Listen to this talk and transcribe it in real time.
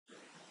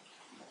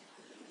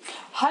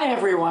Hi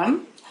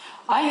everyone.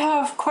 I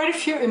have quite a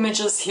few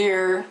images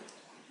here,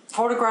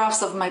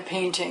 photographs of my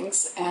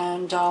paintings,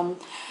 and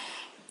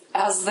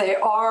as they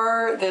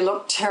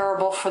look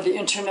terrible for the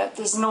internet.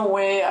 There's no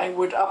way I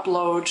would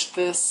upload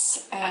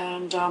this,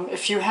 and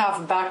if you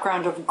have a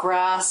background of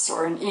grass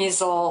or an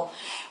easel,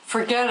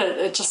 forget it.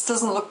 It just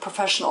doesn't look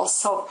professional.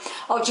 So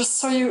I'll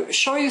just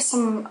show you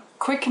some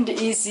quick and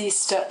easy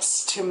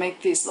steps to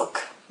make these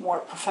look more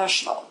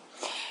professional.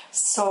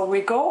 So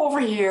we go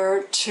over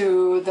here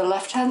to the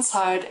left-hand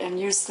side and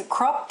use the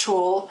crop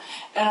tool,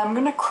 and I'm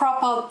going to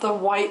crop out the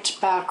white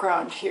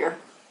background here.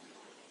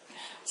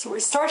 So we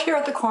start here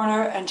at the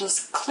corner and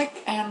just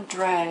click and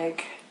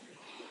drag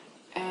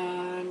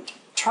and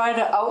try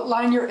to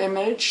outline your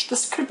image.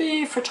 This could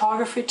be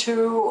photography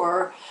too,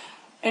 or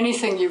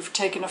anything you've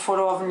taken a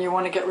photo of and you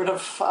want to get rid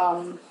of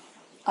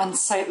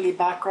unsightly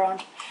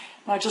background.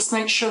 Now just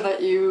make sure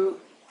that you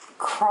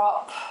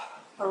crop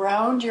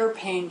around your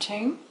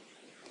painting.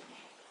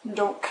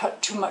 Don't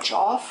cut too much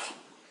off.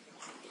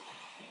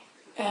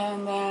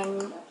 And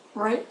then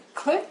right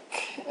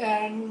click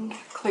and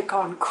click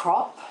on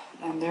crop,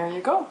 and there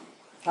you go.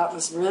 That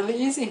was really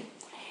easy.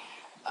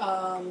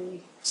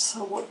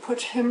 So we'll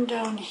put him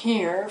down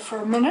here for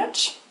a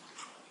minute,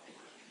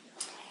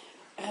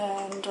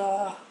 and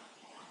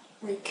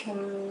we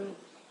can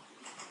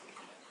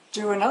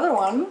do another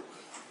one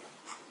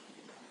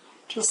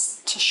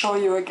just to show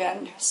you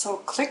again. So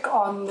click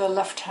on the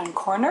left hand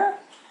corner,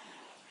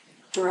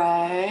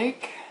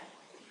 drag,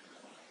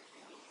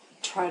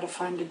 try to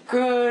find a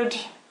good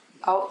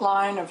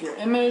outline of your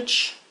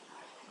image,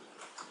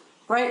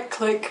 right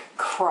click,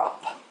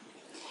 crop.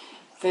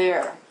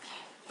 There.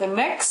 The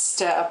next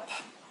step,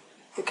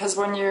 because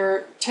when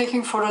you're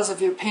taking photos of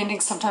your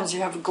painting, sometimes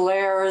you have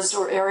glares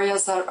or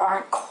areas that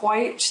aren't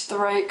quite the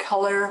right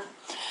color.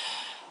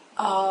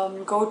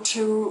 Go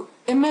to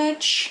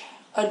Image,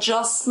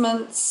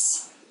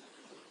 Adjustments,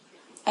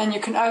 and you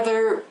can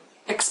either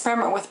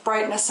experiment with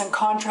brightness and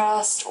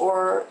contrast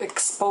or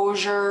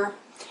exposure,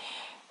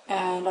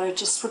 and I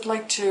just would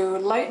like to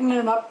lighten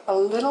it up a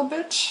little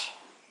bit,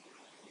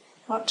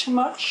 not too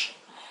much,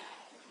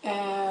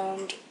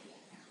 and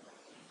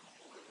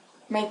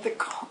make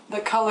the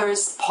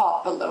colors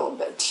pop a little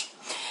bit.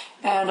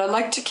 And I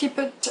like to keep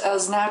it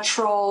as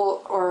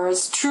natural or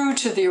as true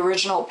to the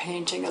original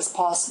painting as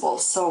possible,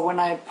 so when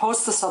I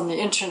post this on the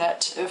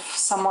internet, if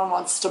someone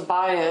wants to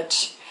buy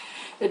it,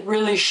 it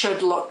really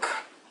should look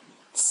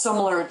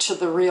similar to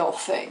the real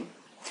thing.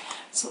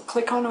 So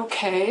click on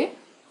OK,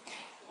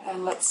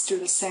 and let's do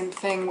the same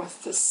thing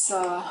with this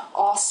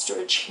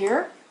ostrich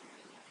here.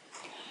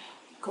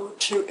 Go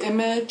to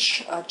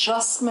Image,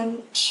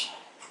 Adjustment,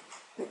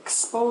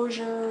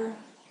 Exposure.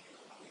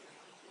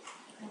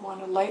 I want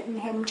to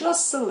lighten him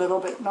just a little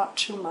bit, not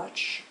too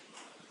much,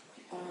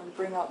 and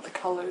bring out the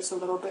colors a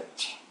little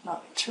bit,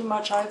 not too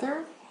much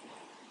either,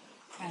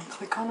 and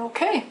click on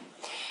OK.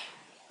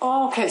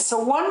 Okay, so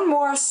one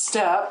more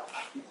step.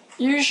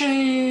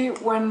 Usually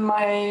when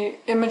my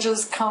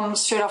images come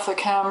straight off the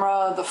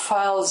camera, the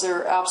files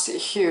are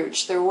absolutely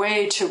huge. They're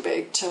way too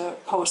big to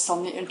post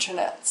on the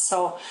internet.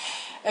 So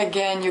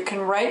again, you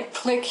can right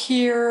click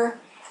here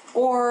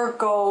or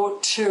go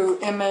to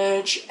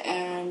Image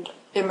and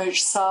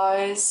Image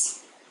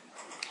Size,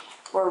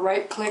 or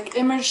right click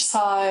Image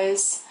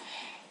Size,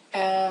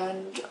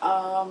 and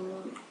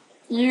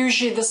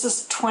usually this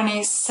is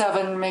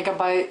 27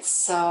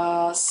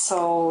 megabytes,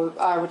 so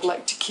I would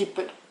like to keep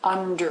it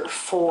under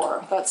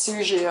 4. That's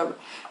usually a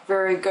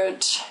very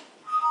good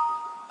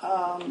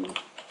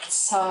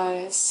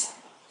size.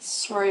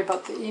 Sorry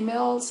about the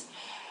emails.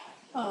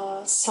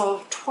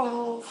 So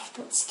 12,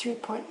 that's 3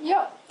 point,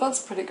 yeah,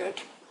 that's pretty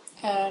good.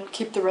 And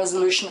keep the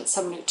resolution at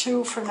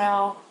 72 for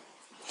now.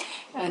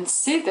 And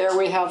see, there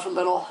we have a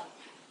little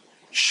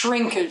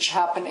shrinkage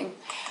happening.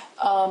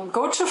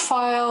 Go to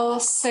File,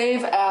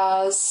 Save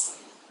As,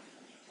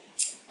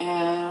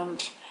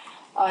 and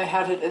I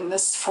had it in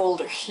this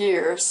folder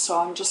here, so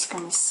I'm just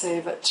going to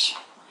save it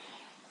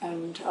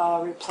and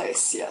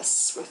replace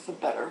yes with the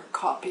better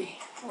copy.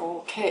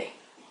 Okay,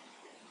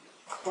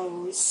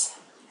 close,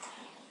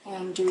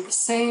 and do the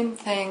same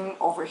thing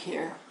over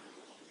here.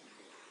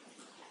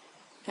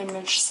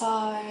 Image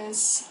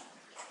size,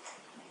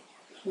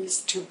 he's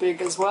too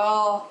big as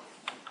well.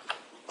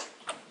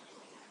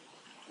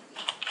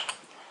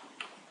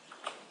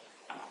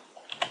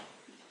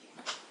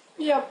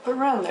 Yep,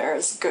 around there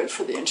is good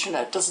for the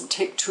internet. Doesn't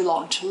take too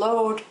long to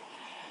load.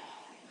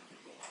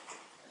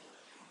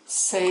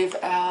 Save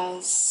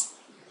as.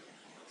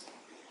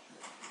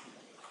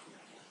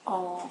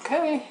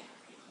 Okay,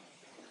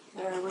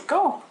 there we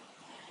go.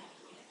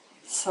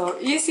 So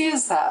easy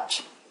as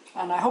that.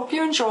 And I hope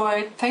you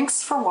enjoyed.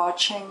 Thanks for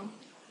watching.